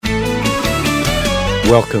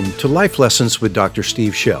Welcome to Life Lessons with Dr.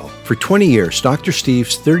 Steve Shell. For 20 years, Dr.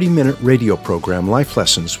 Steve's 30-minute radio program, Life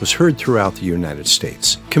Lessons, was heard throughout the United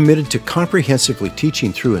States. Committed to comprehensively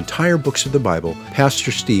teaching through entire books of the Bible,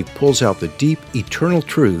 Pastor Steve pulls out the deep, eternal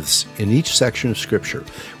truths in each section of Scripture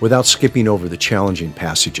without skipping over the challenging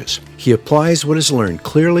passages. He applies what is learned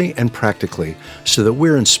clearly and practically so that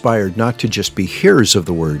we're inspired not to just be hearers of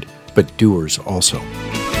the Word, but doers also.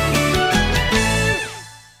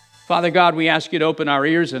 Father God, we ask you to open our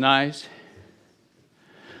ears and eyes.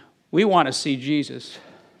 We want to see Jesus.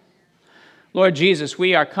 Lord Jesus,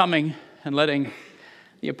 we are coming and letting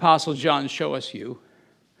the Apostle John show us you.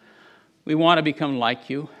 We want to become like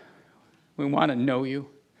you. We want to know you.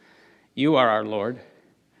 You are our Lord.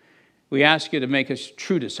 We ask you to make us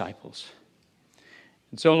true disciples.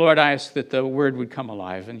 And so, Lord, I ask that the word would come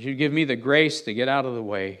alive and you give me the grace to get out of the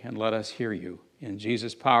way and let us hear you. In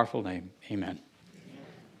Jesus' powerful name, amen.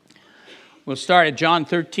 We'll start at John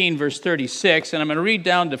 13, verse 36, and I'm going to read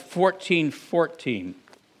down to 14:14.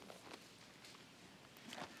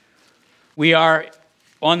 We are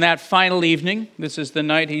on that final evening. This is the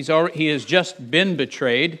night he has just been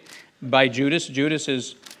betrayed by Judas. Judas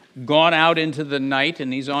has gone out into the night,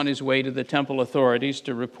 and he's on his way to the temple authorities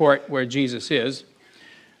to report where Jesus is.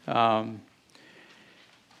 And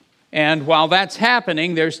while that's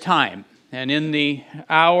happening, there's time. And in the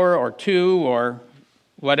hour or two or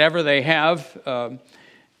whatever they have,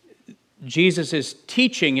 Jesus is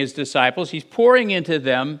teaching his disciples. He's pouring into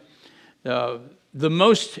them the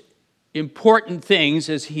most important things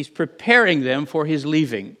as he's preparing them for his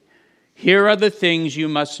leaving. Here are the things you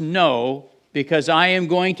must know because I am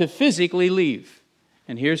going to physically leave.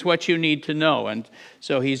 And here's what you need to know. And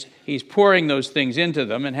so he's pouring those things into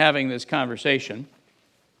them and having this conversation.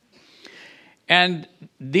 And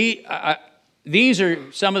these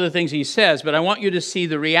are some of the things he says, but I want you to see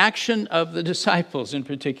the reaction of the disciples in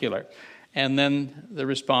particular, and then the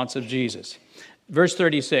response of Jesus. Verse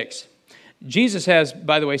 36. Jesus has,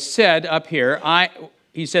 by the way, said up here,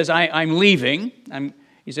 he says, I'm leaving.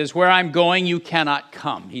 He says, where I'm going, you cannot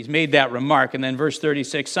come. He's made that remark. And then verse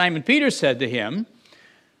 36, Simon Peter said to him,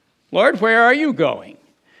 Lord, where are you going?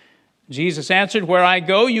 Jesus answered, where I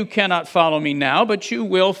go, you cannot follow me now, but you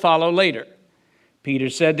will follow later.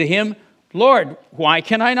 Peter said to him, Lord, why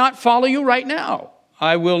can I not follow you right now?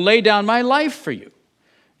 I will lay down my life for you.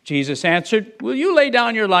 Jesus answered, will you lay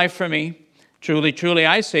down your life for me? Truly, truly,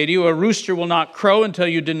 I say to you, a rooster will not crow until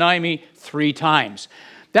you deny me 3 times.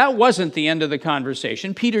 That wasn't the end of the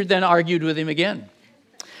conversation. Peter then argued with him again.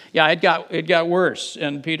 Yeah, it got worse,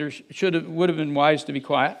 and Peter would have been wise to be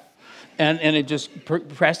quiet. And it just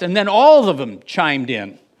progressed. And then all of them chimed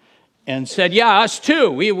in and said, yeah, us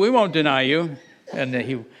too. We won't deny you.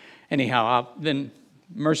 And anyhow, then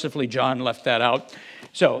mercifully John left that out.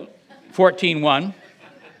 So, 14:1.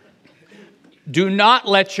 Do not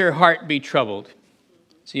let your heart be troubled.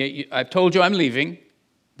 See, I've told you I'm leaving,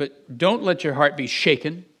 but don't let your heart be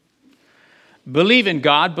shaken. Believe in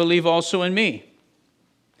God, believe also in me.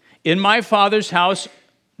 In my Father's house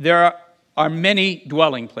there are many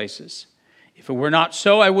dwelling places. If it were not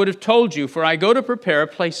so, I would have told you, for I go to prepare a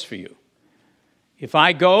place for you. If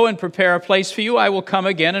I go and prepare a place for you, I will come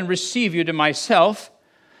again and receive you to myself,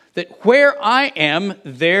 that where I am,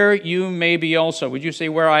 there you may be also. Would you say,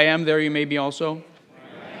 where I am, there you may be also?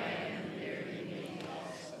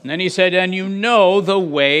 And then he said, and you know the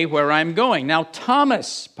way where I'm going. Now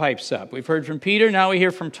Thomas pipes up. We've heard from Peter, now we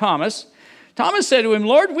hear from Thomas. Thomas said to him,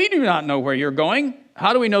 Lord, we do not know where you're going.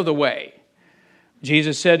 How do we know the way?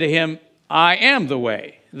 Jesus said to him, I am the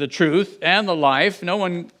way, the truth, and the life. No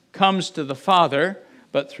one comes to the Father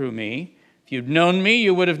but through me. If you'd known me,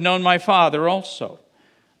 you would have known my Father also.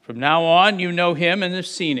 From now on, you know him and have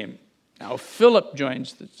seen him. Now Philip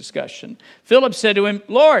joins the discussion. Philip said to him,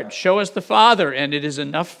 Lord, show us the Father, and it is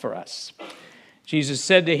enough for us. Jesus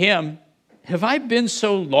said to him, have I been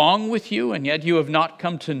so long with you, and yet you have not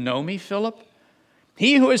come to know me, Philip?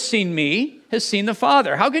 He who has seen me has seen the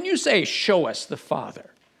Father. How can you say, show us the Father?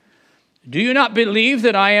 Do you not believe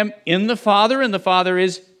that I am in the Father, and the Father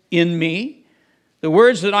is in me? The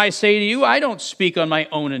words that I say to you, I don't speak on my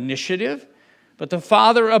own initiative, but the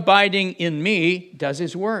Father abiding in me does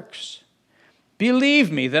his works.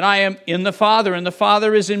 Believe me that I am in the Father and the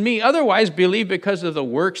Father is in me. Otherwise, believe because of the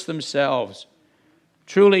works themselves.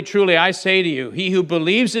 Truly, truly, I say to you, he who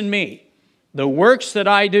believes in me, the works that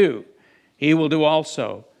I do, he will do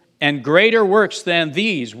also. And greater works than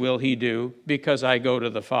these will he do because I go to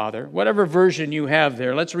the Father. Whatever version you have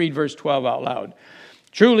there, let's read verse 12 out loud.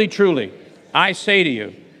 Truly, truly, I say to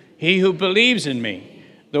you, he who believes in me,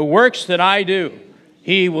 the works that I do,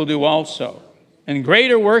 he will do also. And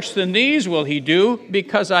greater works than these will he do,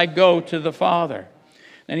 because I go to the Father.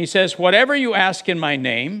 And he says, whatever you ask in my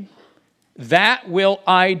name, that will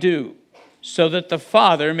I do, so that the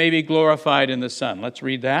Father may be glorified in the Son. Let's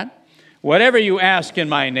read that. Whatever you ask in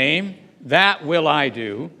my name, that will I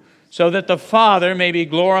do, so that the Father may be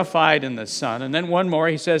glorified in the Son. And then one more,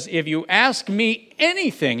 he says, if you ask me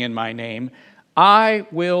anything in my name, I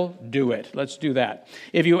will do it. Let's do that.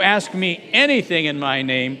 If you ask me anything in my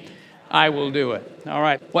name, I will do it. All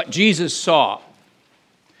right, what Jesus saw.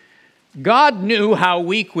 God knew how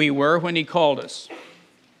weak we were when he called us,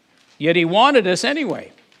 yet he wanted us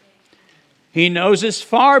anyway. He knows us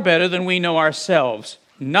far better than we know ourselves.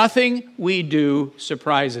 Nothing we do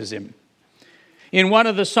surprises him. In one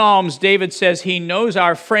of the Psalms, David says he knows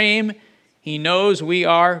our frame. He knows we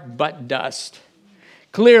are but dust.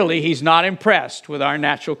 Clearly, he's not impressed with our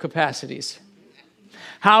natural capacities.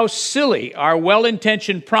 How silly our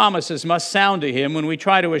well-intentioned promises must sound to him when we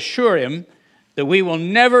try to assure him that we will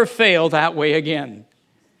never fail that way again.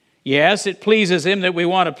 Yes, it pleases him that we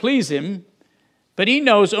want to please him, but he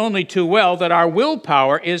knows only too well that our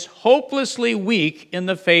willpower is hopelessly weak in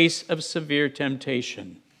the face of severe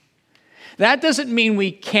temptation. That doesn't mean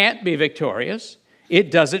we can't be victorious.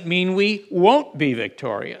 It doesn't mean we won't be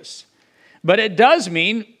victorious. But it does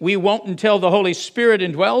mean we won't until the Holy Spirit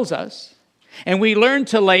indwells us and we learn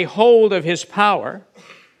to lay hold of his power,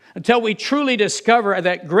 until we truly discover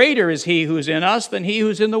that greater is he who's in us than he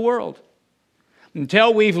who's in the world.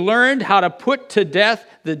 Until we've learned how to put to death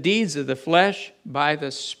the deeds of the flesh by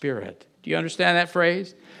the Spirit. Do you understand that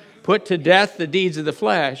phrase? Put to death the deeds of the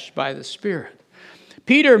flesh by the Spirit.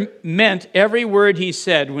 Peter meant every word he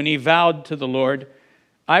said when he vowed to the Lord,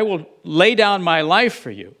 I will lay down my life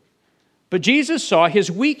for you. But Jesus saw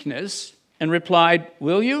his weakness and replied,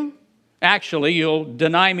 will you? Actually, you'll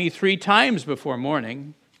deny me 3 times before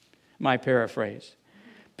morning. My paraphrase.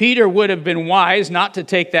 Peter would have been wise not to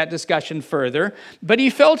take that discussion further, but he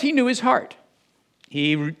felt he knew his heart.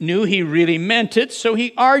 He knew he really meant it, so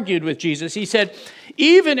he argued with Jesus. He said,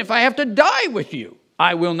 even if I have to die with you,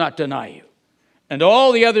 I will not deny you. And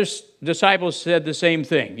all the other disciples said the same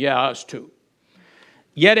thing. Yeah, us too.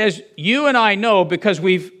 Yet as you and I know, because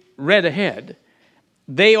we've read ahead,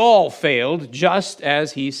 they all failed just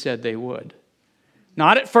as he said they would.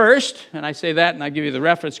 Not at first, and I say that and I give you the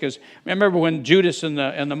reference because remember when Judas and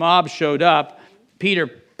the mob showed up, Peter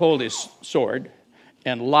pulled his sword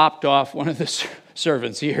and lopped off one of the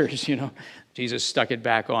servants' ears, Jesus stuck it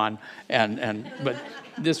back on, but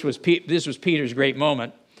this was Peter's great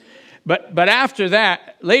moment. But after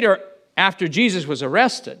that, later after Jesus was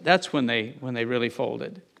arrested, that's when they really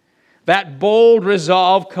folded. That bold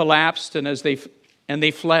resolve collapsed, and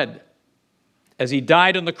they fled. As he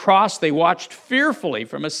died on the cross, they watched fearfully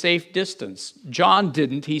from a safe distance. John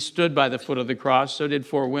didn't. He stood by the foot of the cross. So did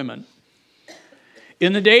 4 women.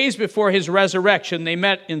 In the days before his resurrection, they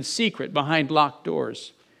met in secret behind locked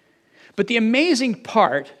doors. But the amazing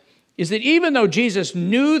part is that even though Jesus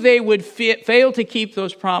knew they would fail to keep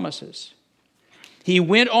those promises, he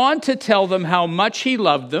went on to tell them how much he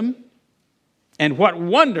loved them and what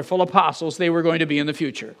wonderful apostles they were going to be in the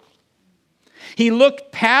future. He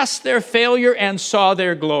looked past their failure and saw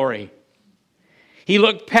their glory. He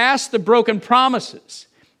looked past the broken promises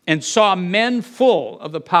and saw men full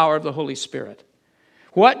of the power of the Holy Spirit.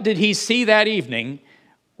 What did he see that evening?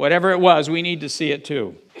 Whatever it was, we need to see it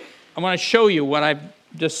too. I want to show you what I've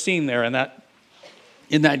just seen there in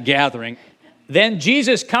that gathering. Then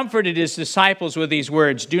Jesus comforted his disciples with these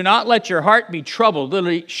words, do not let your heart be troubled,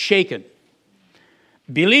 literally shaken.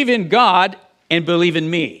 Believe in God and believe in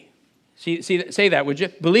me. Say that, would you?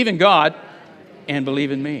 Believe in God and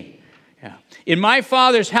believe in me. Yeah. In my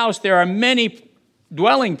Father's house there are many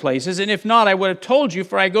dwelling places, and if not, I would have told you,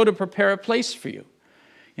 for I go to prepare a place for you.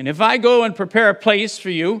 And if I go and prepare a place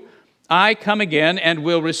for you, I come again and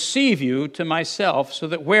will receive you to myself, so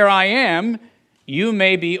that where I am, you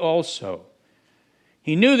may be also.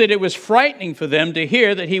 He knew that it was frightening for them to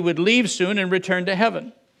hear that he would leave soon and return to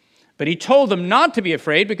heaven. But he told them not to be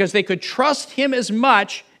afraid because they could trust him as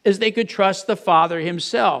much as they could trust the Father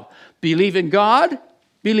himself. Believe in God,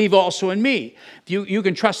 believe also in me. If you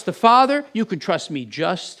can trust the Father, you can trust me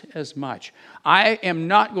just as much. I am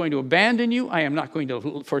not going to abandon you. I am not going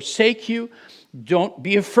to forsake you. Don't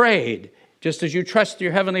be afraid. Just as you trust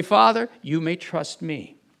your Heavenly Father, you may trust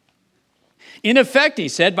me. In effect, he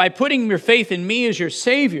said, by putting your faith in me as your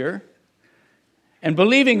Savior and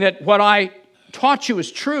believing that what I taught you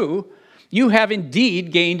is true, you have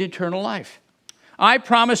indeed gained eternal life. I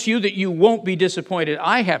promise you that you won't be disappointed.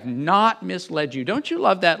 I have not misled you. Don't you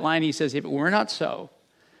love that line? He says, if it were not so,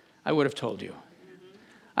 I would have told you.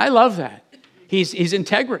 I love that. He's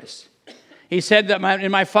integrous. He said that in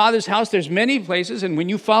my Father's house there's many places, and when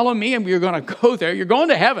you follow me and you're going to go there, you're going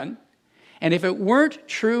to heaven. And if it weren't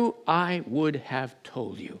true, I would have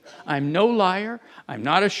told you. I'm no liar. I'm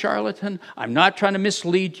not a charlatan. I'm not trying to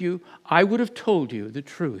mislead you. I would have told you the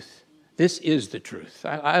truth. This is the truth.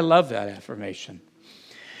 I love that affirmation.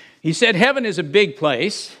 He said heaven is a big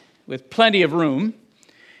place with plenty of room.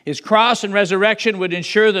 His cross and resurrection would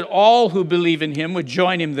ensure that all who believe in him would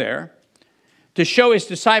join him there. To show his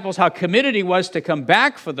disciples how committed he was to come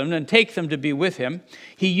back for them and take them to be with him,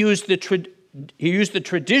 he used the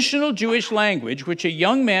traditional Jewish language which a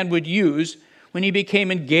young man would use when he became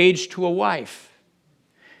engaged to a wife.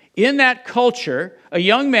 In that culture, a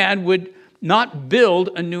young man would not build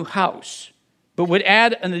a new house, but would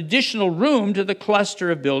add an additional room to the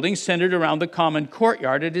cluster of buildings centered around the common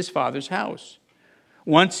courtyard at his father's house.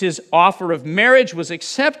 Once his offer of marriage was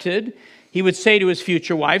accepted, he would say to his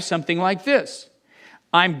future wife something like this: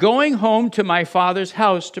 I'm going home to my father's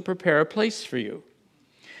house to prepare a place for you.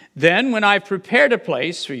 Then when I've prepared a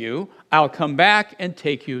place for you, I'll come back and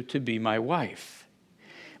take you to be my wife.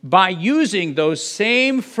 By using those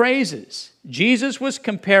same phrases, Jesus was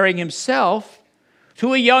comparing himself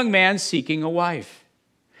to a young man seeking a wife.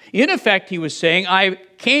 In effect, he was saying, I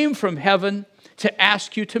came from heaven to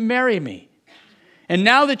ask you to marry me. And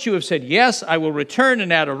now that you have said, yes, I will return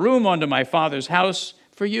and add a room onto my Father's house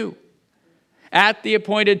for you. At the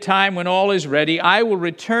appointed time when all is ready, I will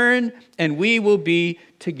return and we will be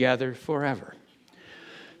together forever.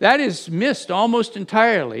 That is missed almost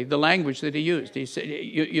entirely, the language that he used. He said,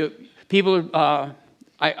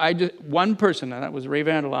 one person, and that was Ray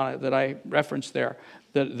Vander that I referenced there,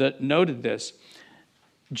 that noted this.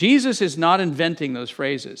 Jesus is not inventing those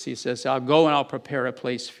phrases. He says, I'll go and I'll prepare a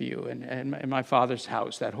place for you in my Father's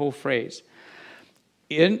house, that whole phrase.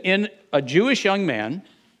 In a Jewish young man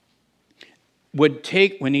would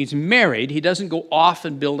take, when he's married, he doesn't go off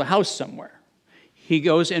and build a house somewhere. He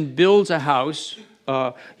goes and builds a house.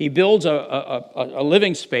 He builds a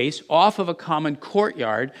living space off of a common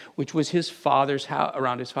courtyard, which was his father's house,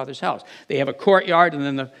 around his father's house. They have a courtyard, and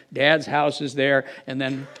then the dad's house is there, and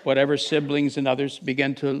then whatever siblings and others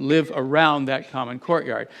begin to live around that common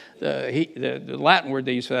courtyard. The Latin word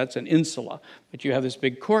they use for that's an insula, but you have this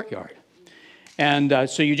big courtyard. And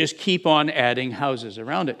so you just keep on adding houses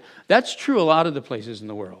around it. That's true a lot of the places in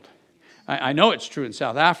the world. I know it's true in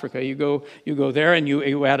South Africa. You go there and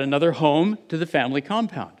you add another home to the family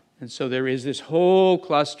compound. And so there is this whole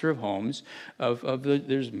cluster of homes.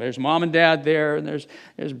 There's mom and dad there, and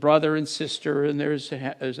there's brother and sister, and there's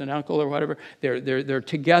an uncle or whatever. They're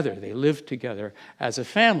together. They live together as a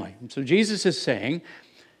family. And so Jesus is saying,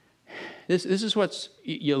 this is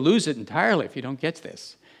you lose it entirely if you don't get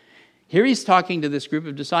this. Here he's talking to this group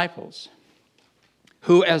of disciples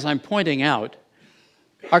who, as I'm pointing out,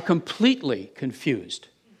 are completely confused.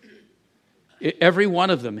 Every one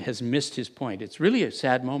of them has missed his point. It's really a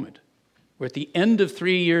sad moment. We're at the end of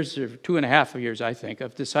 3 years, or 2.5 years, I think,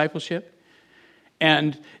 of discipleship,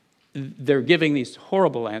 and they're giving these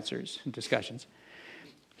horrible answers and discussions.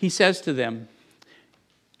 He says to them,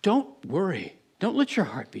 don't worry. Don't let your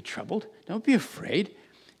heart be troubled. Don't be afraid.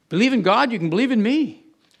 Believe in God, you can believe in me.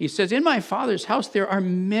 He says, in my Father's house there are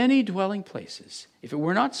many dwelling places. If it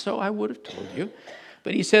were not so, I would have told you.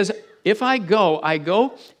 But he says, if I go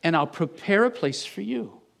and I'll prepare a place for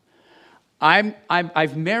you.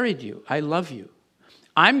 I've married you. I love you.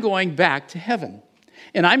 I'm going back to heaven.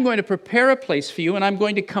 And I'm going to prepare a place for you, and I'm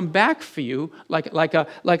going to come back for you like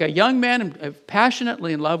a young man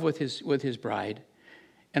passionately in love with his bride.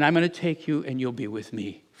 And I'm going to take you, and you'll be with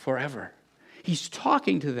me forever. He's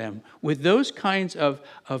talking to them with those kinds of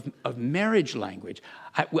marriage language.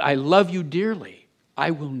 I love you dearly. I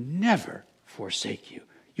will never forsake you.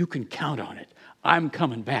 You can count on it. I'm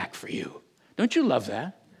coming back for you. Don't you love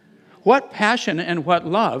that? What passion and what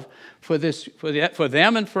love for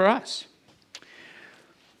them and for us.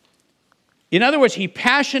 In other words, he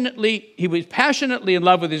was passionately in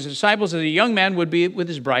love with his disciples as a young man would be with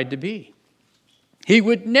his bride-to-be. He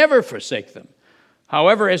would never forsake them.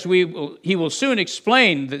 However, as he will soon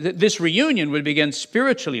explain, this reunion would begin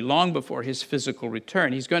spiritually long before his physical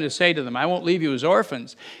return. He's going to say to them, I won't leave you as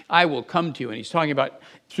orphans. I will come to you. And he's talking about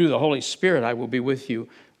through the Holy Spirit, I will be with you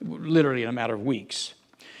literally in a matter of weeks.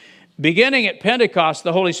 Beginning at Pentecost,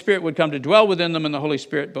 the Holy Spirit would come to dwell within them, and the Holy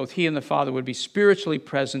Spirit, both he and the Father, would be spiritually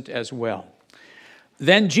present as well.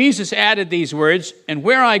 Then Jesus added these words, and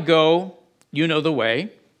where I go, you know the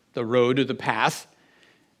way, the road or the path.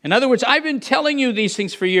 In other words, I've been telling you these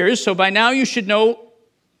things for years, so by now you should know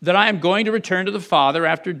that I am going to return to the Father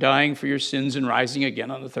after dying for your sins and rising again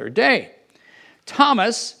on the third day.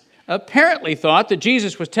 Thomas, apparently thought that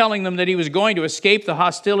Jesus was telling them that he was going to escape the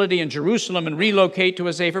hostility in Jerusalem and relocate to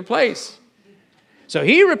a safer place. So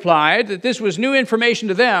he replied that this was new information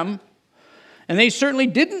to them, and they certainly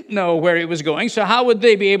didn't know where he was going, so how would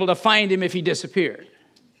they be able to find him if he disappeared?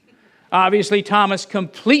 Obviously, Thomas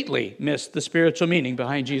completely missed the spiritual meaning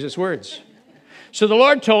behind Jesus' words. So the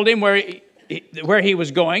Lord told him where he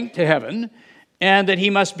was going, to heaven, and that he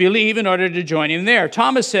must believe in order to join him there.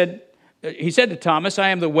 He said to Thomas, I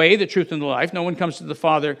am the way, the truth, and the life. No one comes to the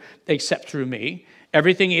Father except through me.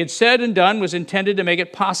 Everything he had said and done was intended to make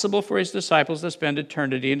it possible for his disciples to spend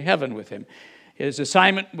eternity in heaven with him. His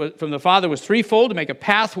assignment from the Father was threefold: to make a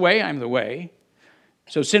pathway, I'm the way,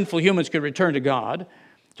 so sinful humans could return to God;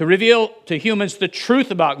 to reveal to humans the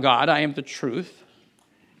truth about God, I am the truth;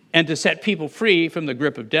 and to set people free from the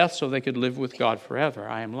grip of death so they could live with God forever.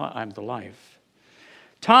 I'm the life.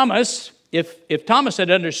 Thomas, if Thomas had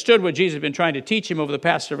understood what Jesus had been trying to teach him over the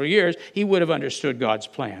past several years, he would have understood God's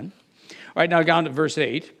plan. All right, now down to verse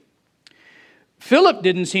 8. Philip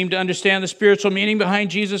didn't seem to understand the spiritual meaning behind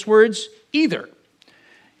Jesus' words either.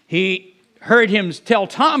 He heard him tell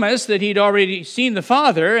Thomas that he'd already seen the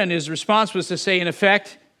Father, and his response was to say, in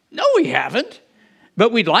effect, no, we haven't,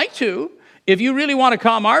 but we'd like to. If you really want to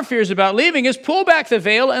calm our fears about leaving us, pull back the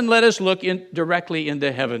veil and let us look directly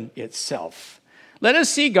into heaven itself. Let us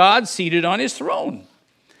see God seated on his throne.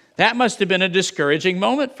 That must have been a discouraging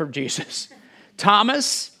moment for Jesus.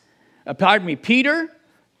 Peter,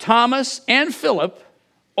 Thomas, and Philip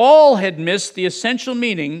all had missed the essential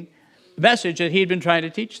message that he'd been trying to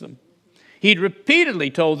teach them. He'd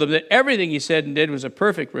repeatedly told them that everything he said and did was a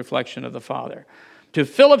perfect reflection of the Father. To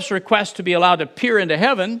Philip's request to be allowed to peer into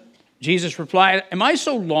heaven, Jesus replied, am I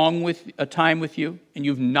so long with a time with you, and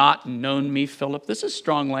you've not known me, Philip? This is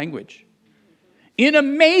strong language. In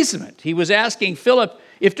amazement, he was asking Philip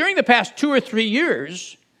if during the past 2 or 3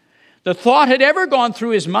 years, the thought had ever gone through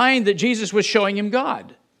his mind that Jesus was showing him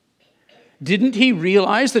God. Didn't he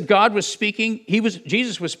realize that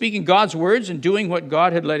Jesus was speaking God's words and doing what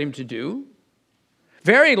God had led him to do?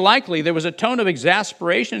 Very likely there was a tone of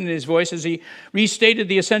exasperation in his voice as he restated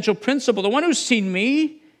the essential principle. The one who's seen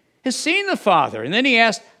me has seen the Father. And then he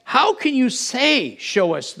asked, how can you say,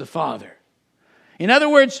 show us the Father? In other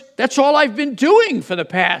words, that's all I've been doing for the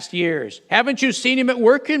past years. Haven't you seen him at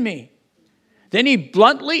work in me? Then he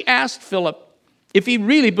bluntly asked Philip if he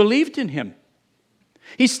really believed in him.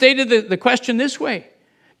 He stated the question this way: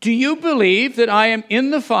 do you believe that I am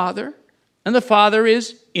in the Father and the Father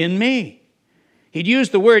is in me? He'd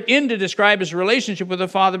used the word in to describe his relationship with the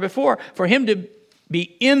Father before. For him to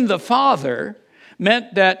be in the Father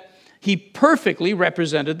meant that he perfectly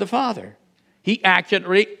represented the Father. He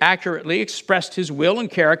accurately expressed his will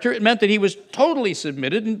and character. It meant that he was totally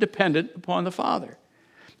submitted and dependent upon the Father.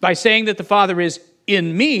 By saying that the Father is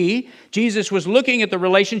in me, Jesus was looking at the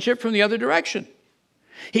relationship from the other direction.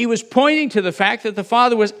 He was pointing to the fact that the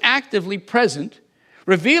Father was actively present,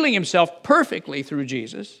 revealing himself perfectly through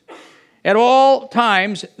Jesus. At all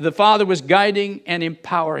times, the Father was guiding and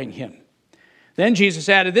empowering him. Then Jesus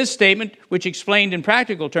added this statement, which explained in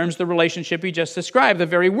practical terms the relationship he just described. The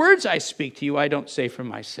very words I speak to you, I don't say for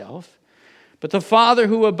myself, but the Father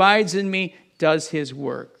who abides in me does his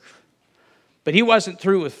work. But he wasn't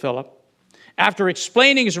through with Philip. After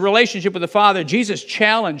explaining his relationship with the Father, Jesus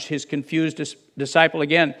challenged his confused disciple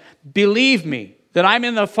again. Believe me that I'm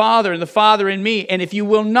in the Father and the Father in me. And if you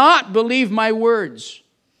will not believe my words,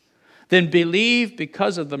 then believe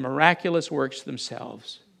because of the miraculous works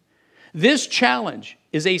themselves. This challenge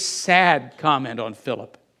is a sad comment on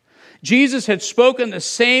Philip. Jesus had spoken the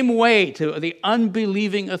same way to the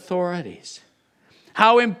unbelieving authorities.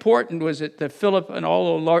 How important was it that Philip and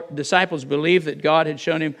all the disciples believed that God had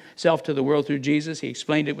shown himself to the world through Jesus? He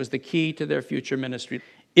explained it was the key to their future ministry.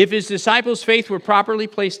 If his disciples' faith were properly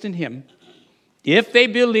placed in him, if they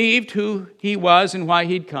believed who he was and why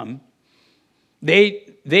he'd come,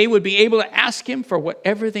 they would be able to ask him for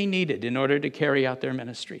whatever they needed in order to carry out their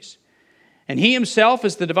ministries. And he himself,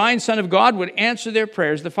 as the divine Son of God, would answer their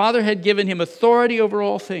prayers. The Father had given him authority over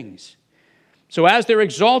all things. So as their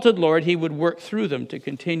exalted Lord, he would work through them to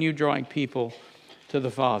continue drawing people to the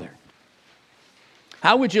Father.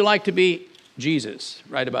 How would you like to be Jesus?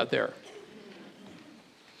 Right about there.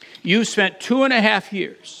 You spent 2.5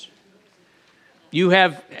 years. You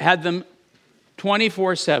have had them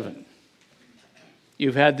 24/7.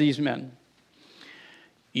 You've had these men.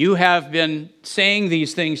 You have been saying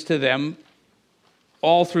these things to them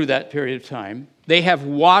all through that period of time. They have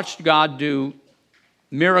watched God do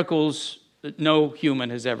miracles that no human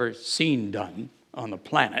has ever seen done on the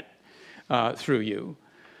planet through you.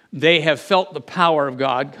 They have felt the power of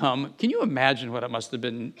God come. Can you imagine what it must have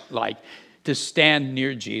been like to stand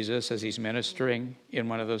near Jesus as he's ministering in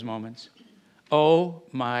one of those moments? Oh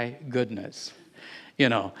my goodness. You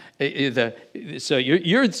know, so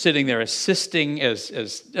you're sitting there assisting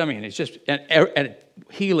as I mean, it's just and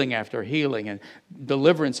healing after healing and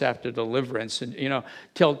deliverance after deliverance, and you know,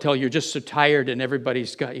 till you're just so tired and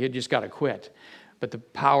you just got to quit. But the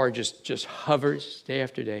power just hovers day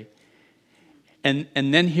after day. And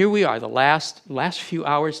then here we are, the last few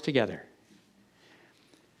hours together.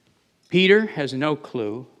 Peter has no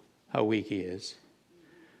clue how weak he is.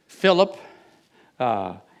 Philip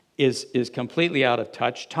is completely out of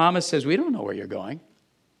touch. Thomas says, we don't know where you're going.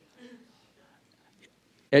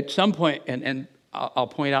 At some point, and I'll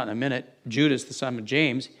point out in a minute, Judas, the son of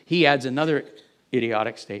James, he adds another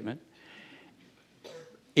idiotic statement.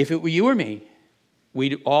 If it were you or me,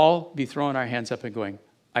 we'd all be throwing our hands up and going,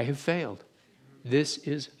 I have failed. This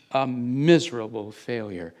is a miserable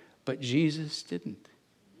failure. But Jesus didn't.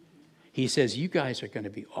 He says, you guys are going to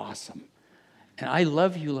be awesome. And I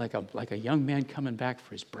love you like a young man coming back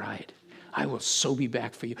for his bride. I will so be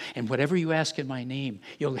back for you. And whatever you ask in my name,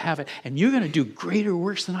 you'll have it. And you're going to do greater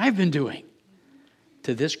works than I've been doing.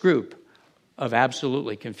 To this group of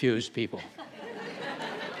absolutely confused people.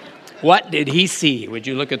 What did he see? Would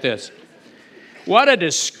you look at this? What a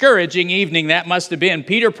discouraging evening that must have been.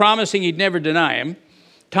 Peter promising he'd never deny him.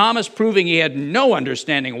 Thomas proving he had no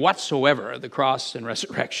understanding whatsoever of the cross and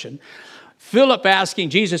resurrection. Philip asking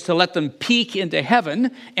Jesus to let them peek into heaven.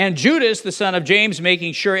 And Judas, the son of James,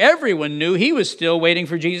 making sure everyone knew he was still waiting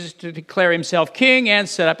for Jesus to declare himself king and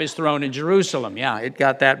set up his throne in Jerusalem. Yeah, it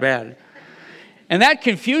got that bad. And that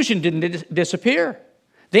confusion didn't disappear.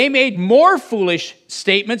 They made more foolish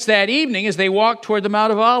statements that evening as they walked toward the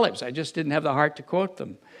Mount of Olives. I just didn't have the heart to quote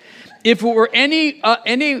them. If it were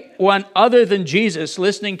anyone other than Jesus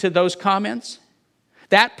listening to those comments,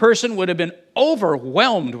 that person would have been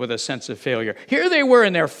overwhelmed with a sense of failure. Here they were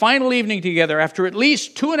in their final evening together after at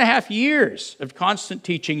least 2.5 years of constant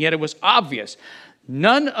teaching, yet it was obvious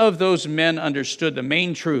none of those men understood the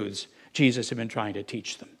main truths Jesus had been trying to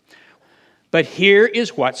teach them. But here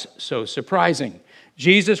is what's so surprising.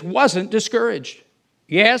 Jesus wasn't discouraged.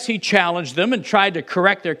 Yes, he challenged them and tried to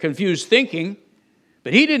correct their confused thinking,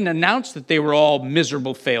 but he didn't announce that they were all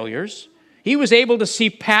miserable failures. He was able to see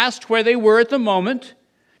past where they were at the moment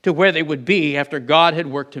to where they would be after God had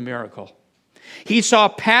worked a miracle. He saw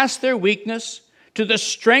past their weakness to the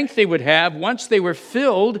strength they would have once they were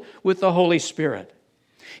filled with the Holy Spirit.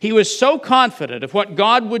 He was so confident of what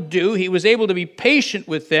God would do, he was able to be patient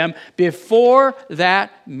with them before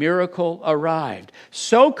that miracle arrived.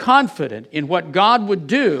 So confident in what God would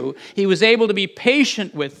do, he was able to be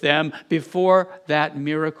patient with them before that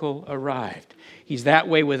miracle arrived. He's that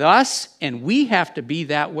way with us, and we have to be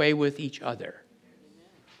that way with each other.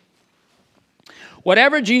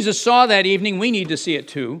 Whatever Jesus saw that evening, we need to see it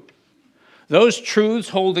too. Those truths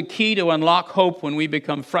hold the key to unlock hope when we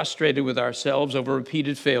become frustrated with ourselves over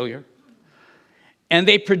repeated failure. And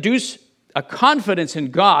they produce a confidence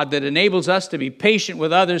in God that enables us to be patient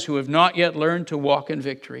with others who have not yet learned to walk in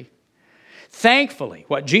victory. Thankfully,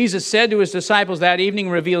 what Jesus said to his disciples that evening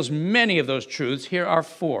reveals many of those truths. Here are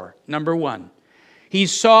 4. Number 1, he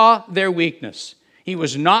saw their weakness. He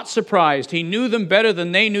was not surprised. He knew them better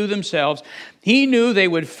than they knew themselves. He knew they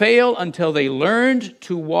would fail until they learned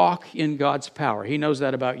to walk in God's power. He knows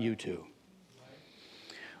that about you too.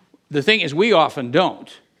 The thing is, we often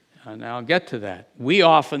don't. And I'll get to that. We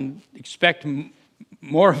often expect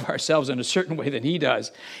more of ourselves in a certain way than he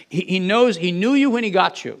does. He knew you when he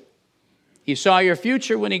got you. He saw your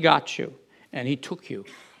future when he got you. And he took you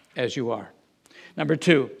as you are. Number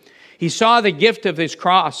 2, he saw the gift of his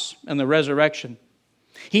cross and the resurrection.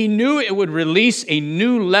 He knew it would release a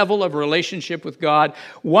new level of relationship with God,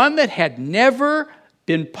 one that had never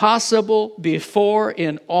been possible before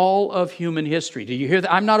in all of human history. Do you hear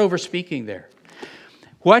that? I'm not overspeaking there.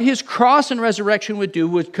 What his cross and resurrection would do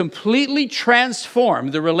would completely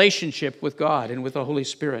transform the relationship with God and with the Holy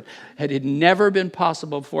Spirit. It had never been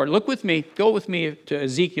possible before. Look with me, go with me to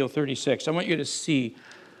Ezekiel 36. I want you to see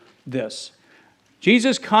this.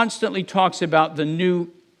 Jesus constantly talks about the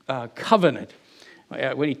new covenant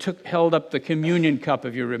when he held up the communion cup,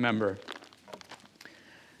 if you remember.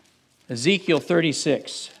 Ezekiel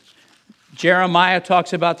 36. Jeremiah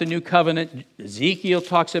talks about the new covenant. Ezekiel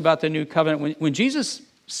talks about the new covenant. When Jesus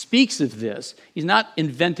speaks of this, he's not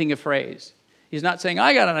inventing a phrase. He's not saying,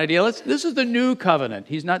 I got an idea. This is the new covenant.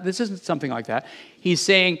 This isn't something like that. He's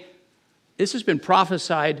saying, this has been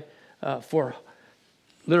prophesied for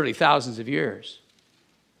literally thousands of years.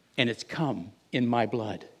 And it's come in my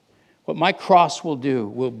blood. what my cross will do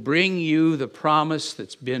will bring you the promise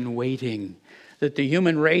that's been waiting, that the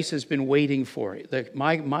human race has been waiting for. That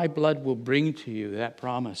my blood will bring to you that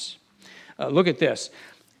promise. Look at this.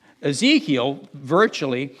 Ezekiel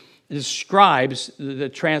virtually describes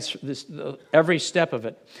every step of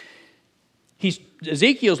it.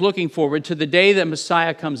 Ezekiel's looking forward to the day that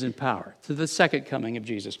Messiah comes in power, to the second coming of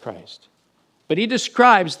Jesus Christ. But he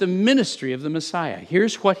describes the ministry of the Messiah.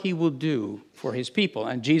 Here's what he will do for his people.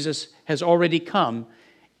 And Jesus has already come,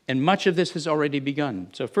 and much of this has already begun.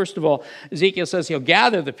 So first of all, Ezekiel says he'll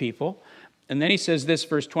gather the people. And then he says this,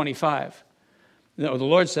 verse 25. No, the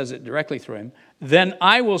Lord says it directly through him. Then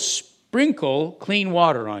I will sprinkle clean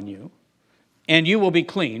water on you, and you will be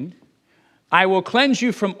cleaned. I will cleanse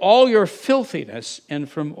you from all your filthiness and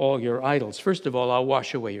from all your idols. First of all, I'll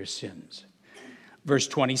wash away your sins. Verse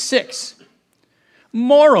 26.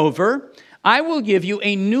 Moreover, I will give you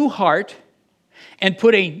a new heart and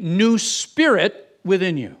put a new spirit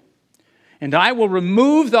within you. And I will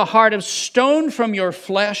remove the heart of stone from your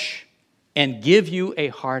flesh and give you a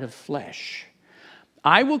heart of flesh.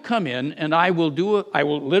 I will come in and I will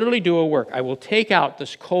literally do a work. I will take out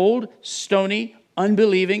this cold, stony,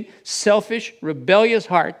 unbelieving, selfish, rebellious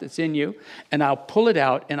heart that's in you, and I'll pull it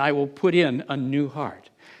out and I will put in a new heart.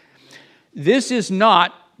 This is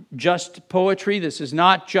not just poetry. This is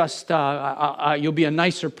not just you'll be a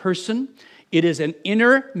nicer person. It is an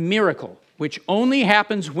inner miracle, which only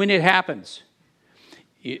happens when it happens.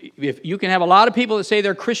 If you can have a lot of people that say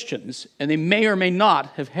they're Christians, and they may or may not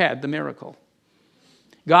have had the miracle.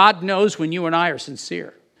 God knows when you and I are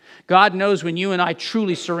sincere. God knows when you and I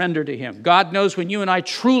truly surrender to Him. God knows when you and I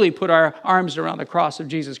truly put our arms around the cross of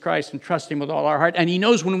Jesus Christ and trust Him with all our heart. And He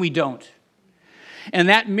knows when we don't. And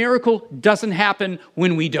that miracle doesn't happen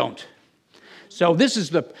when we don't. So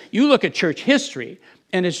you look at church history,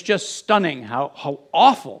 and it's just stunning how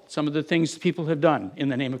awful some of the things people have done in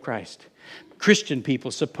the name of Christ. Christian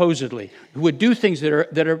people, supposedly, who would do things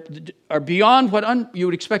that are beyond what you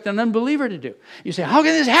would expect an unbeliever to do. You say, how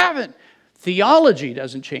can this happen? Theology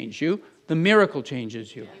doesn't change you. The miracle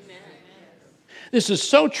changes you. Amen. This is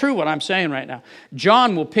so true what I'm saying right now.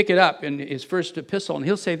 John will pick it up in his first epistle, and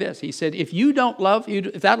he'll say this. He said, if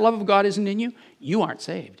that love of God isn't in you, you aren't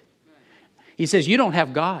saved. He says, you don't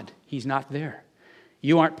have God. He's not there.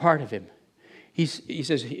 You aren't part of Him. He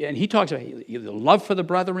says, and he talks about the love for the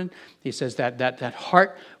brethren. He says that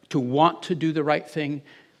heart to want to do the right thing.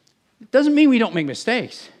 It doesn't mean we don't make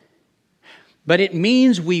mistakes. But it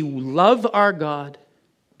means we love our God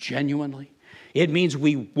genuinely. It means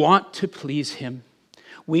we want to please Him.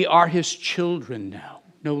 We are His children now,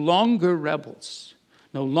 no longer rebels,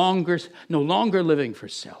 no longer living for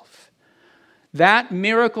self. That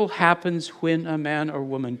miracle happens when a man or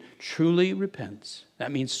woman truly repents. That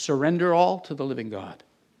means surrender all to the living God.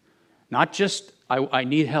 Not just, I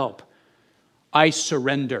need help. I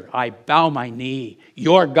surrender. I bow my knee.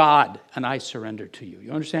 You're God, and I surrender to you.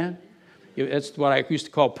 You understand? That's what I used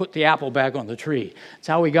to call put the apple back on the tree. It's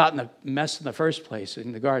how we got in the mess in the first place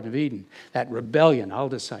in the Garden of Eden. That rebellion, I'll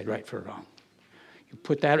decide right for wrong. You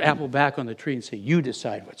put that apple back on the tree and say, you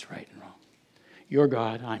decide what's right and wrong. You're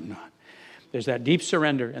God, I'm not. There's that deep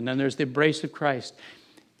surrender, and then there's the embrace of Christ.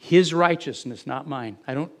 His righteousness, not mine.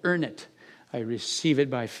 I don't earn it. I receive it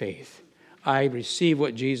by faith. I receive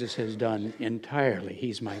what Jesus has done entirely.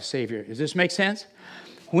 He's my Savior. Does this make sense?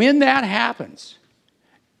 When that happens,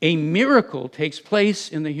 a miracle takes place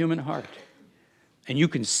in the human heart. And you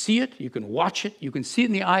can see it, you can watch it, you can see it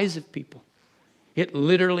in the eyes of people. It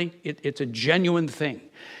literally, it's a genuine thing.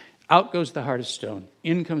 Out goes the heart of stone,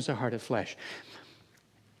 in comes the heart of flesh.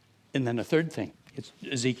 And then the third thing,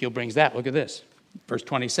 Ezekiel brings that. Look at this, verse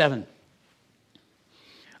 27.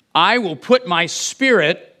 I will put my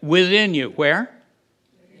spirit within you. Where?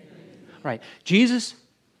 Right. Jesus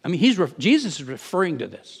is referring to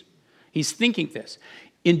this. He's thinking this.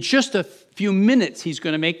 In just a few minutes, he's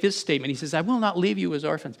going to make this statement. He says, I will not leave you as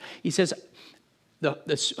orphans. He says,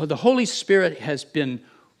 the Holy Spirit has been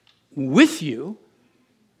with you,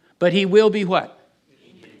 but He will be what?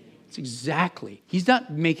 It's exactly. He's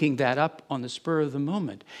not making that up on the spur of the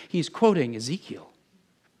moment. He's quoting Ezekiel.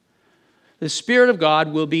 The Spirit of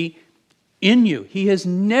God will be in you. He has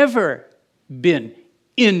never been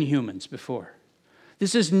in humans before.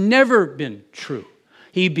 This has never been true.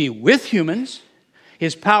 He'd be with humans.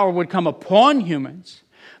 His power would come upon humans,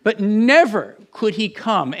 but never could He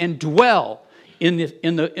come and dwell in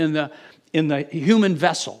the human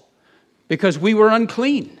vessel because we were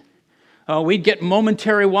unclean. We'd get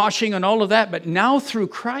momentary washing and all of that, but now through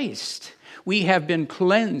Christ, we have been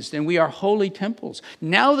cleansed and we are holy temples.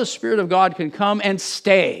 Now the Spirit of God can come and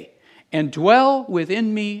stay and dwell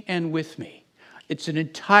within me and with me. It's an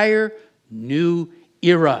entire new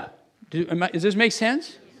era. Does this make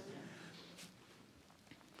sense?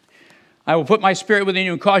 I will put my spirit within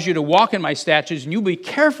you and cause you to walk in my statutes, and you be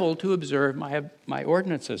careful to observe my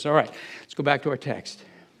ordinances. All right, let's go back to our text.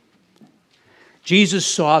 Jesus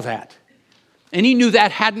saw that, and he knew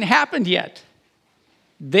that hadn't happened yet.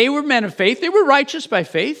 They were men of faith. They were righteous by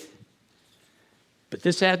faith. But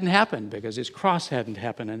this hadn't happened because his cross hadn't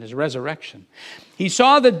happened and his resurrection. He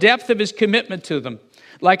saw the depth of his commitment to them.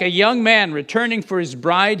 Like a young man returning for his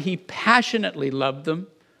bride, he passionately loved them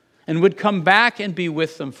and would come back and be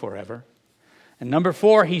with them forever. And number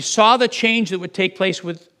 4, he saw the change that would take place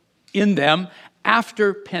within them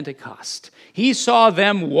after Pentecost. He saw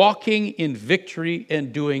them walking in victory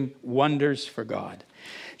and doing wonders for God.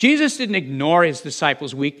 Jesus didn't ignore his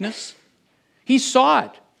disciples' weakness. He saw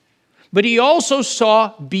it. But he also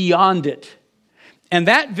saw beyond it. And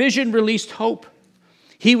that vision released hope.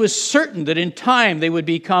 He was certain that in time they would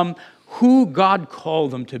become who God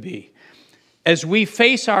called them to be. As we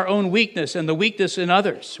face our own weakness and the weakness in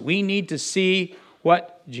others, we need to see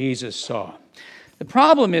what Jesus saw. The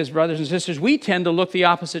problem is, brothers and sisters, we tend to look the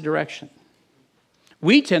opposite direction.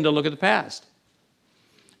 We tend to look at the past.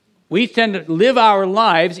 We tend to live our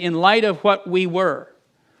lives in light of what we were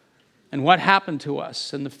and what happened to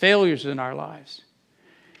us and the failures in our lives.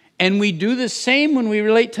 And we do the same when we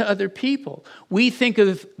relate to other people. We think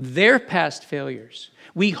of their past failures.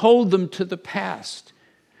 We hold them to the past.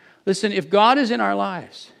 Listen, if God is in our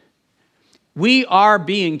lives, we are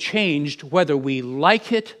being changed whether we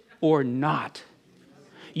like it or not.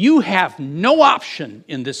 You have no option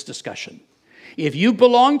in this discussion. If you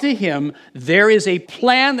belong to him, there is a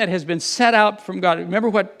plan that has been set out from God. Remember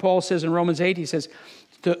what Paul says in Romans 8? He says,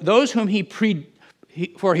 to those whom he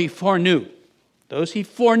foreknew, those he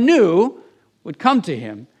foreknew would come to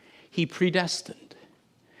him, he predestined.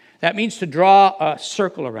 That means to draw a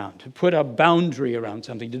circle around, to put a boundary around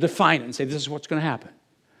something, to define it and say, this is what's going to happen.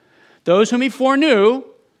 Those whom he foreknew,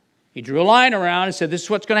 he drew a line around and said, this is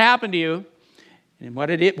what's going to happen to you. And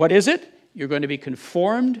what is it? You're going to be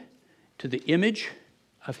conformed to the image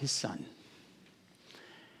of his Son.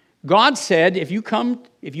 God said, if you come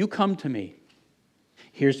to me,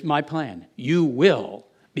 here's my plan. You will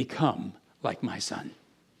become like my Son.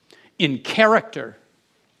 In character.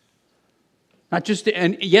 Not just,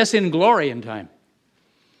 and yes, in glory in time.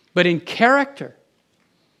 But in character.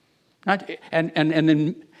 And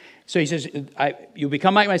then, so he says, you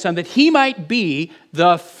become like my Son, that he might be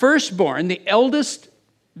the firstborn, the eldest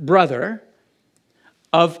brother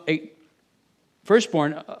of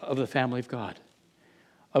firstborn of the family of God,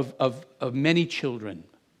 of many children.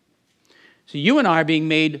 So you and I are being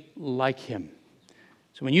made like him.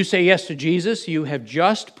 So when you say yes to Jesus, you have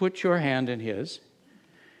just put your hand in his,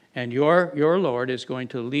 and your Lord is going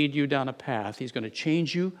to lead you down a path. He's going to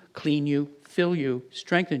change you, clean you, fill you,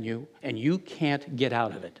 strengthen you, and you can't get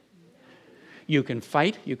out of it. You can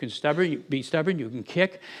fight, you can be stubborn, you can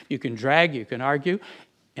kick, you can drag, you can argue,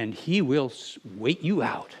 and he will wait you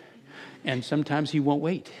out. And sometimes he won't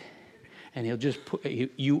wait. And he'll just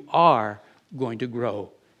you are going to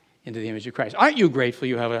grow into the image of Christ. Aren't you grateful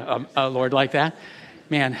you have a Lord like that?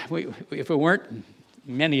 Man, if it weren't,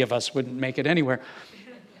 many of us wouldn't make it anywhere.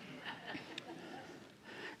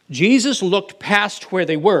 Jesus looked past where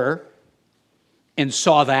they were and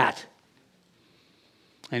saw that.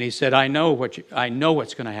 And he said, I know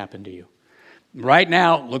what's going to happen to you. Right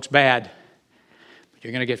now, it looks bad. But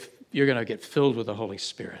you're going to get filled with the Holy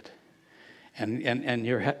Spirit.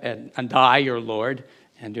 And I, your Lord,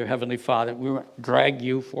 and your Heavenly Father, we will drag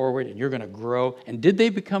you forward, and you're going to grow. And did they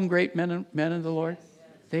become great men of the Lord?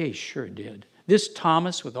 They sure did. This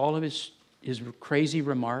Thomas, with all of his crazy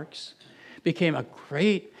remarks, became a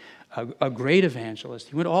great evangelist.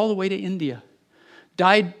 He went all the way to India,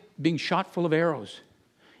 died being shot full of arrows.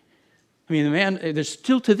 I mean, the man, there's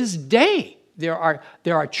still to this day, there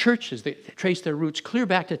are churches that trace their roots clear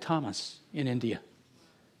back to Thomas in India.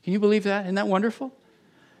 Can you believe that? Isn't that wonderful?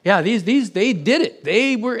 Yeah, they did it.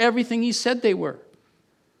 They were everything he said they were.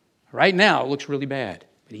 Right now, it looks really bad,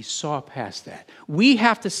 but he saw past that. We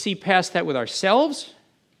have to see past that with ourselves.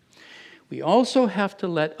 We also have to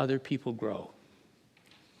let other people grow.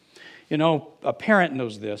 You know, a parent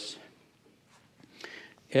knows this.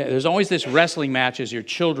 There's always this wrestling match as your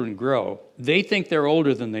children grow. They think they're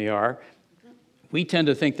older than they are. We tend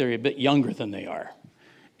to think they're a bit younger than they are.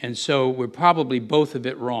 And so we're probably both a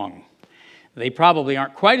bit wrong. They probably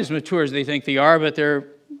aren't quite as mature as they think they are, but they're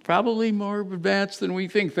probably more advanced than we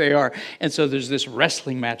think they are. And so there's this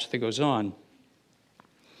wrestling match that goes on.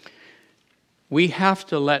 We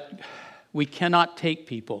cannot take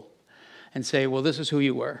people and say, well, this is who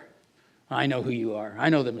you were. I know who you are. I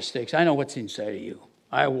know the mistakes. I know what's inside of you.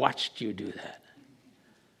 I watched you do that.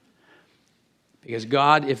 Because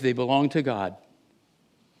God, if they belong to God,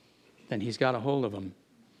 then he's got a hold of them,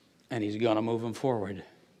 and he's going to move them forward.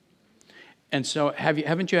 And so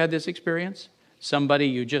haven't you had this experience? Somebody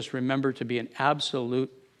you just remember to be an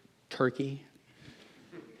absolute turkey,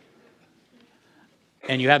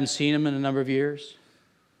 and you haven't seen them in a number of years,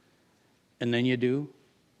 and then you do,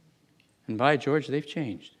 and by George, they've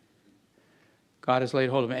changed. God has laid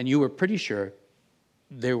hold of them, and you were pretty sure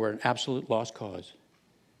they were an absolute lost cause.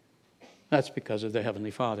 That's because of the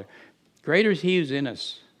Heavenly Father. Greater is he who's in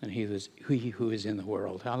us than he who is in the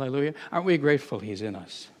world. Hallelujah. Aren't we grateful he's in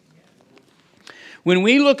us? When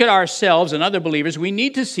we look at ourselves and other believers, we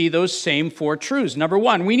need to see those same four truths. Number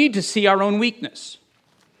one, we need to see our own weakness.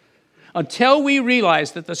 Until we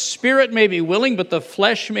realize that the spirit may be willing, but the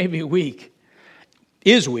flesh may be weak,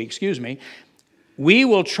 we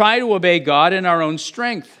will try to obey God in our own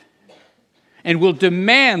strength, and will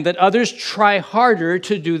demand that others try harder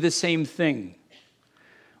to do the same thing.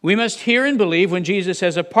 We must hear and believe when Jesus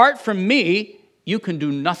says, apart from me, you can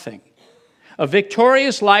do nothing. A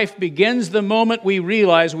victorious life begins the moment we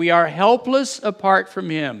realize we are helpless apart from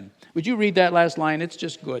him. Would you read that last line? It's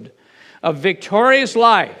just good. A victorious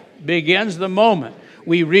life begins the moment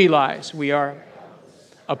we realize we are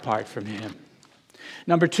apart from him.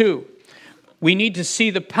 Number two, we need to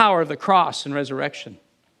see the power of the cross and resurrection.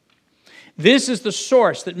 This is the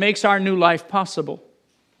source that makes our new life possible.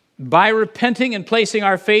 By repenting and placing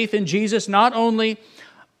our faith in Jesus, not only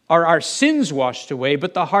are our sins washed away,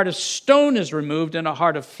 but the heart of stone is removed and a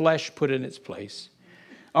heart of flesh put in its place.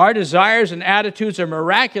 Our desires and attitudes are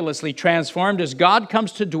miraculously transformed as God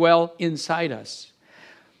comes to dwell inside us.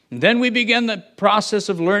 And then we begin the process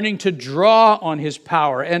of learning to draw on his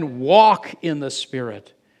power and walk in the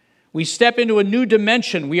Spirit. We step into a new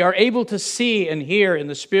dimension. We are able to see and hear in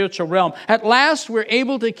the spiritual realm. At last, we're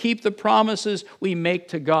able to keep the promises we make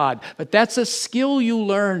to God. But that's a skill you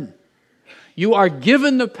learn. You are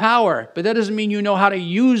given the power, but that doesn't mean you know how to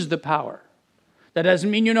use the power. That doesn't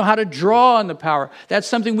mean you know how to draw on the power. That's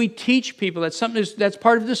something we teach people. That's something that's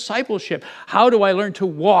part of discipleship. How do I learn to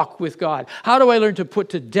walk with God? How do I learn to put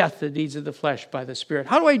to death the deeds of the flesh by the Spirit?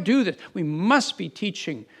 How do I do this? We must be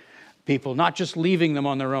teaching people, not just leaving them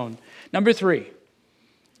on their own. Number three,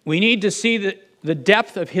 we need to see the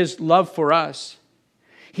depth of his love for us.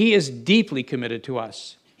 He is deeply committed to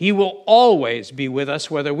us. He will always be with us,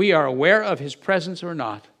 whether we are aware of his presence or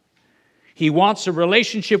not. He wants a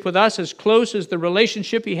relationship with us as close as the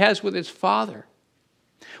relationship he has with his Father.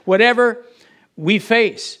 Whatever we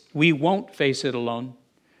face, we won't face it alone.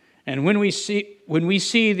 And when we see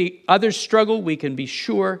the others struggle, we can be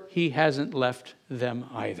sure he hasn't left them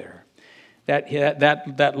either.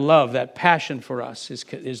 That love, that passion for us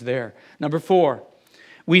is there. Number four,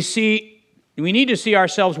 we need to see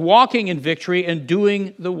ourselves walking in victory and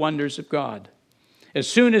doing the wonders of God. As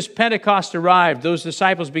soon as Pentecost arrived, those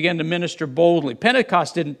disciples began to minister boldly.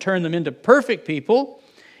 Pentecost didn't turn them into perfect people.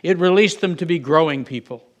 It released them to be growing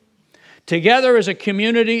people. Together as a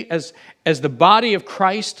community, as the body of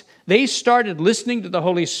Christ, they started listening to the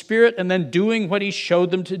Holy Spirit and then doing what he showed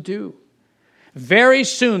them to do. Very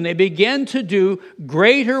soon they began to do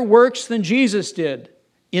greater works than Jesus did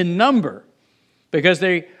in number,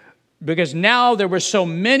 because now there were so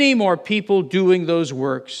many more people doing those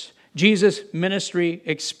works. Jesus' ministry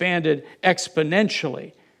expanded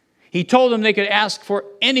exponentially. He told them they could ask for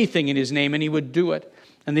anything in his name and he would do it.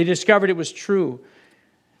 And they discovered it was true.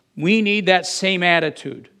 We need that same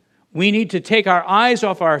attitude. We need to take our eyes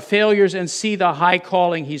off our failures and see the high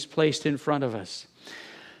calling he's placed in front of us.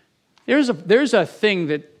 There's a thing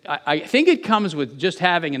that I think it comes with just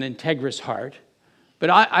having an integrous heart, but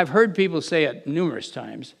I've heard people say it numerous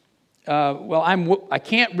times. I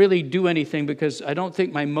can't really do anything because I don't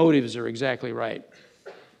think my motives are exactly right.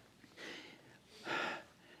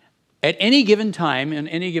 At any given time, in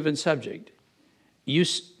any given subject,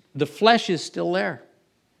 the flesh is still there.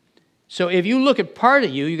 So if you look at part of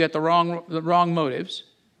you, you got the wrong motives,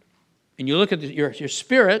 and you look at your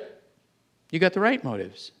spirit, you got the right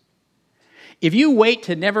motives. If you wait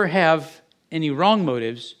to never have any wrong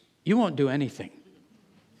motives, you won't do anything.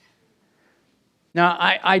 Now,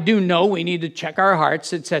 I do know we need to check our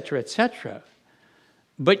hearts, etc., etc.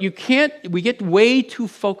 But we get way too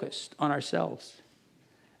focused on ourselves.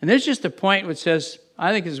 And there's just a point which says,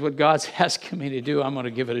 I think this is what God's asking me to do. I'm going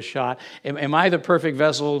to give it a shot. Am I the perfect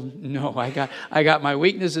vessel? No, I got my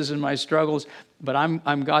weaknesses and my struggles, but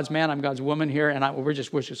I'm God's man, I'm God's woman here, and we're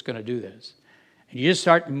just going to do this. And you just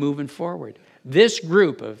start moving forward. This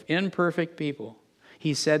group of imperfect people,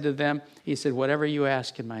 He said to them, he said, whatever you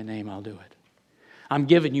ask in my name, I'll do it. I'm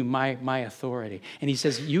giving you my authority. And he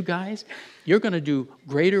says, you guys, you're going to do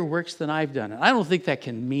greater works than I've done. And I don't think that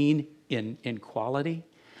can mean in quality.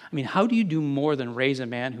 I mean, how do you do more than raise a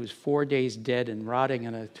man who's 4 days dead and rotting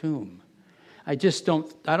in a tomb? I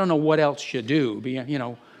don't know what else you do. You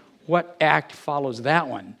know, what act follows that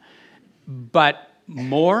one? But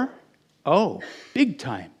more? Oh, big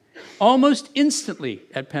time. Almost instantly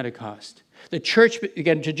at Pentecost, the church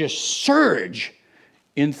began to just surge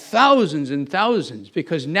in thousands and thousands,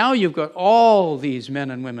 because now you've got all these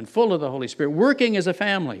men and women full of the Holy Spirit, working as a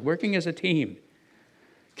family, working as a team,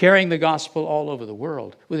 carrying the gospel all over the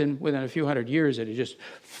world. Within a few hundred years, it had just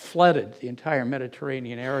flooded the entire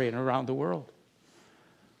Mediterranean area and around the world.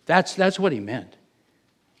 That's what he meant.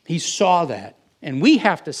 He saw that, and we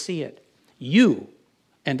have to see it. You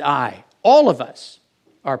and I, all of us,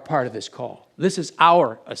 are part of this call. This is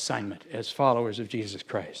our assignment as followers of Jesus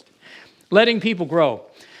Christ. Letting people grow.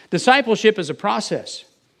 Discipleship is a process.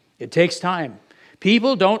 It takes time.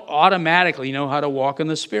 People don't automatically know how to walk in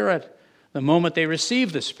the Spirit the moment they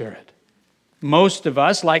receive the Spirit. Most of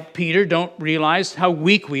us, like Peter, don't realize how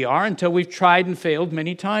weak we are until we've tried and failed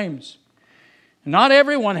many times. Not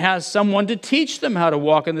everyone has someone to teach them how to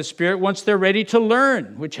walk in the Spirit once they're ready to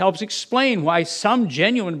learn, which helps explain why some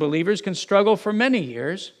genuine believers can struggle for many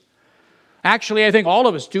years. Actually, I think all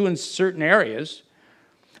of us do in certain areas.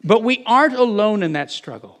 But we aren't alone in that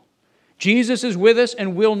struggle. Jesus is with us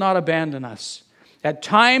and will not abandon us. At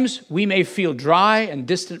times, we may feel dry and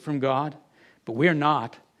distant from God, but we're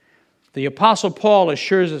not. The Apostle Paul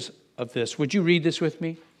assures us of this. Would you read this with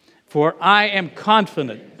me? For I am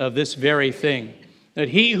confident of this very thing, that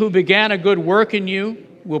he who began a good work in you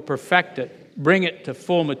will perfect it, bring it to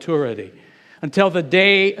full maturity, until the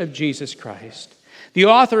day of Jesus Christ. The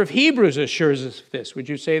author of Hebrews assures us of this. Would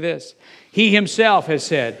you say this? He himself has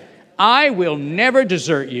said, I will never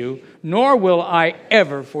desert you, nor will I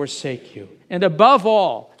ever forsake you. And above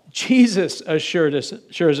all, Jesus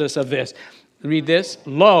assures us of this. Read this.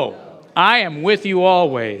 Lo, I am with you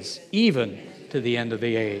always, even to the end of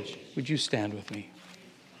the age. Would you stand with me?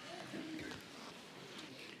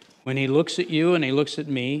 When he looks at you and he looks at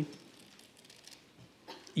me,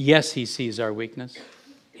 yes, he sees our weakness.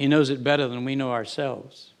 He knows it better than we know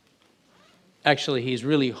ourselves. Actually, he's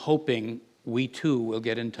really hoping we too will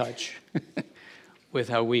get in touch with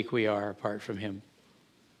how weak we are apart from him.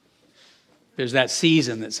 There's that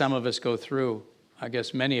season that some of us go through, I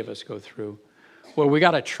guess many of us go through, where we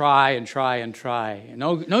got to try and try and try.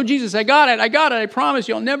 No, Jesus, I got it, I promise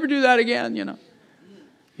you, I'll never do that again, you know,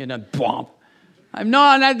 bwomp.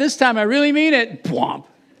 Not this time, I really mean it, bwomp.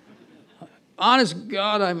 Honest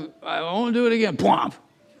God, I won't do it again, bwomp.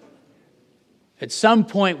 At some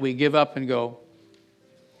point, we give up and go,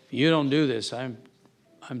 if you don't do this, I'm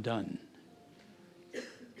done.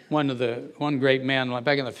 One great man,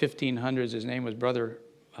 back in the 1500s, his name was Brother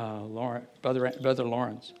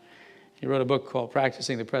Lawrence. He wrote a book called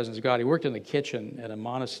Practicing the Presence of God. He worked in the kitchen at a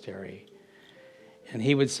monastery. And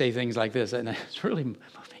he would say things like this. And it's really moving.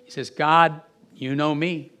 He says, God, you know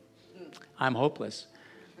me. I'm hopeless.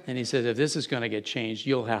 And he says, if this is going to get changed,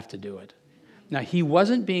 you'll have to do it. Now, he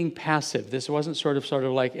wasn't being passive. This wasn't sort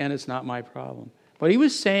of like, and it's not my problem. What he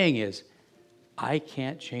was saying is, I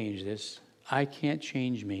can't change this. I can't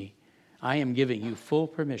change me. I am giving you full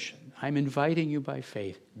permission. I'm inviting you by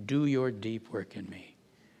faith. Do your deep work in me.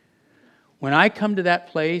 When I come to that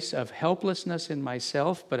place of helplessness in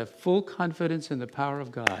myself, but of full confidence in the power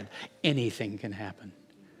of God, anything can happen.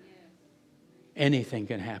 Anything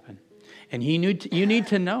can happen. And you need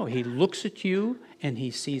to know, he looks at you and he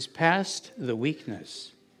sees past the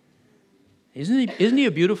weakness. Isn't he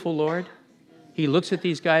a beautiful Lord? He looks at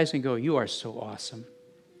these guys and goes, you are so awesome.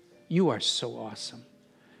 You are so awesome.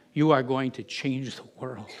 You are going to change the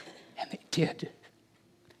world. And they did.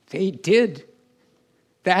 They did.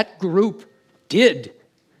 That group did.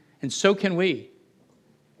 And so can we.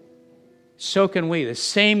 So can we. The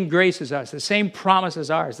same grace as us, the same promise as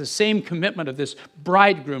ours, the same commitment of this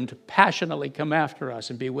bridegroom to passionately come after us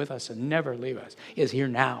and be with us and never leave us is here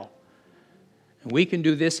now. And we can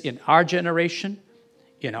do this in our generation,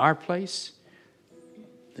 in our place.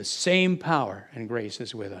 The same power and grace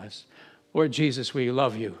is with us. Lord Jesus, we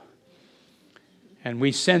love you. And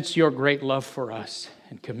we sense your great love for us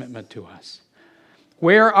and commitment to us.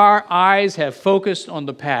 Where our eyes have focused on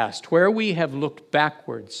the past, where we have looked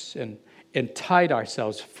backwards and tied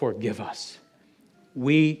ourselves, forgive us.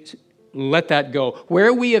 We let that go.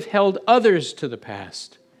 Where we have held others to the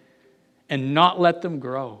past and not let them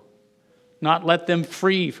grow, not let them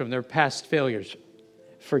free from their past failures,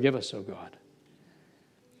 forgive us, O God.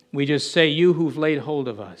 We just say, you who've laid hold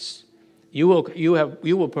of us, you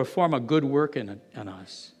will perform a good work in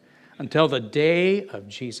us until the day of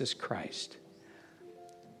Jesus Christ.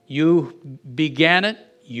 You began it,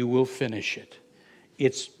 you will finish it.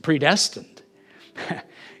 It's predestined.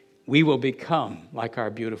 We will become like our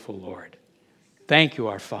beautiful Lord. Thank you,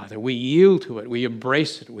 our Father. We yield to it. We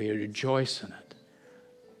embrace it. We rejoice in it.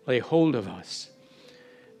 Lay hold of us.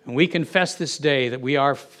 And we confess this day that we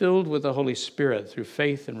are filled with the Holy Spirit through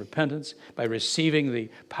faith and repentance. By receiving the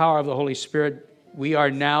power of the Holy Spirit, we are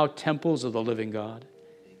now temples of the living God.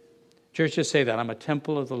 Church, just say that. I'm a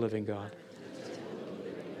temple of the living God.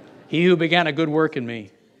 He who began a good work in me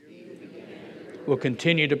will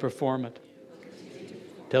continue to perform it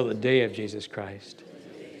till the day of Jesus Christ.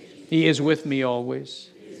 He is with me always,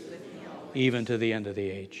 even to the end of the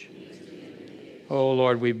age. Oh,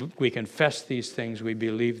 Lord, we confess these things. We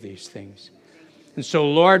believe these things. And so,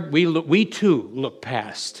 Lord, we too look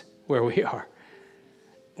past where we are.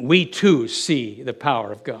 We too see the power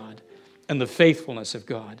of God and the faithfulness of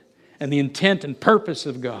God and the intent and purpose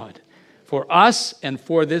of God for us and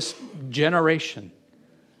for this generation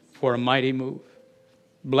for a mighty move.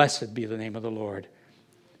 Blessed be the name of the Lord.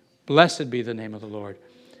 Blessed be the name of the Lord.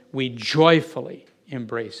 We joyfully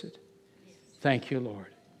embrace it. Thank you, Lord.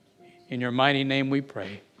 In your mighty name we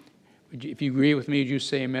pray. If you agree with me, would you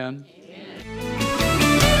say amen?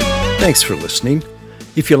 Amen. Thanks for listening.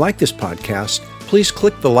 If you like this podcast, please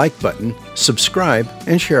click the like button, subscribe,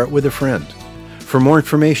 and share it with a friend. For more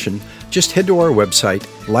information, just head to our website,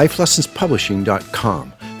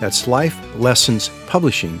 lifelessonspublishing.com. That's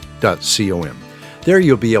lifelessonspublishing.com. There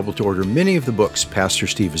you'll be able to order many of the books Pastor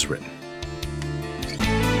Steve has written.